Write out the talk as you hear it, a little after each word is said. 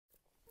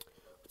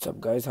What's up,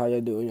 guys? How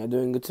y'all doing? Y'all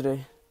doing good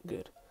today?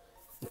 Good.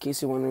 In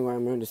case you're wondering why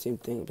I'm wearing the same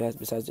thing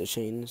besides the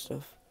chain and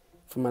stuff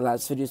from my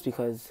last videos,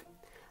 because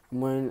I'm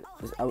wearing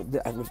this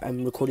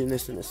I'm recording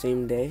this in the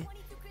same day,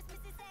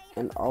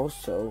 and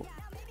also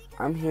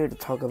I'm here to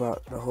talk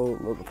about the whole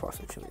Logan Paul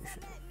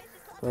situation.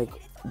 Like,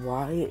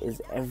 why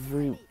is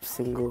every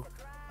single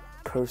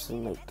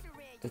person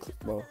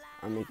well,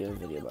 I'm making a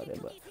video about it,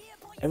 but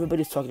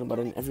everybody's talking about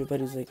it and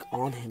everybody's like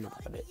on him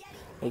about it.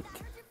 Like,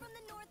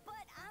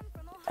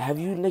 have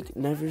you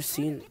never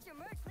seen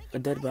a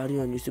dead body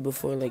on YouTube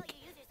before? Like,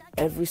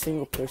 every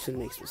single person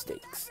makes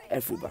mistakes.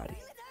 Everybody.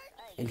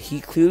 And he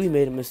clearly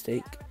made a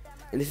mistake.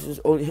 And this is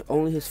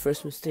only his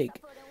first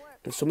mistake.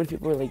 And so many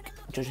people are like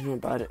judging him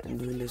about it and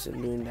doing this and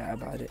doing that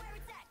about it.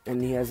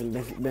 And he hasn't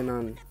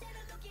been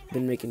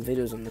making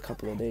videos in a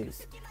couple of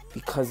days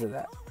because of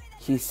that.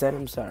 He said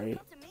I'm sorry.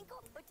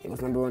 It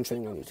was #1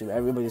 trending on YouTube.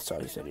 Everybody saw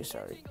he said he's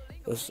sorry.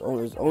 It was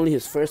only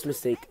his first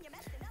mistake.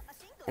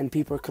 And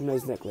people are coming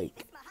at his neck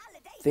like,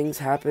 things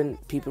happen,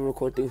 people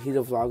record things. He's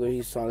a vlogger,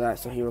 he saw that,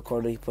 so he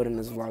recorded, he put in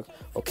his vlog.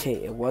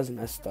 Okay, it was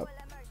messed up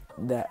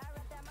that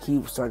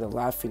he started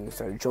laughing and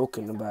started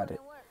joking about it.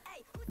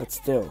 But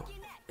still,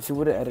 if he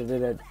would have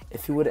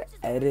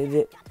edited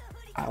it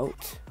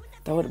out,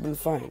 that would have been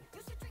fine.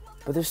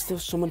 But there's still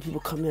so many people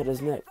coming at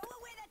his neck.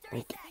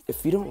 Like,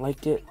 if you don't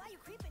like it,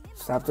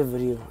 stop the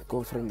video,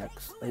 go to the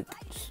next.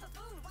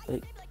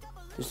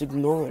 Just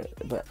ignore it.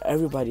 But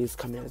everybody is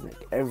coming at his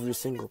neck, every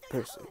single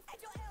person.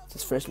 It's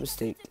his first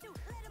mistake.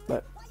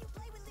 But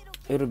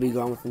it'll be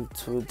gone within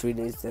 2 or 3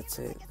 days. That's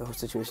it. The whole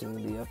situation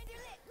will be up.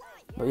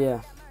 But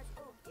yeah,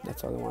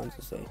 that's all I wanted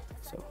to say.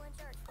 So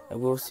I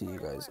will see you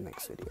guys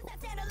next video.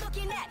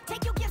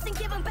 Take your gifts and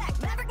give them back.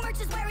 Maverick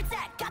merch is where it's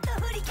at. Got the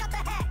hoodie, got the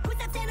hat. Who's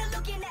that Santa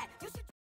looking at?